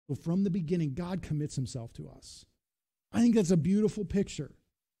From the beginning, God commits himself to us. I think that's a beautiful picture.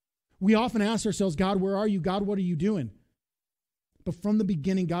 We often ask ourselves, God, where are you? God, what are you doing? But from the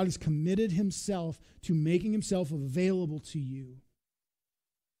beginning, God has committed himself to making himself available to you.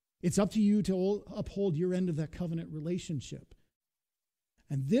 It's up to you to uphold your end of that covenant relationship.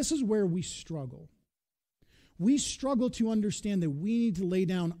 And this is where we struggle. We struggle to understand that we need to lay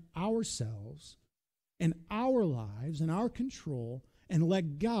down ourselves and our lives and our control and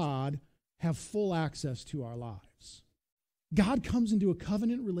let God have full access to our lives. God comes into a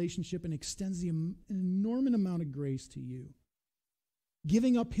covenant relationship and extends an enormous amount of grace to you,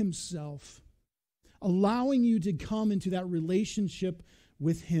 giving up himself, allowing you to come into that relationship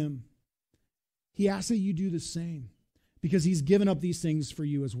with him. He asks that you do the same because he's given up these things for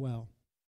you as well.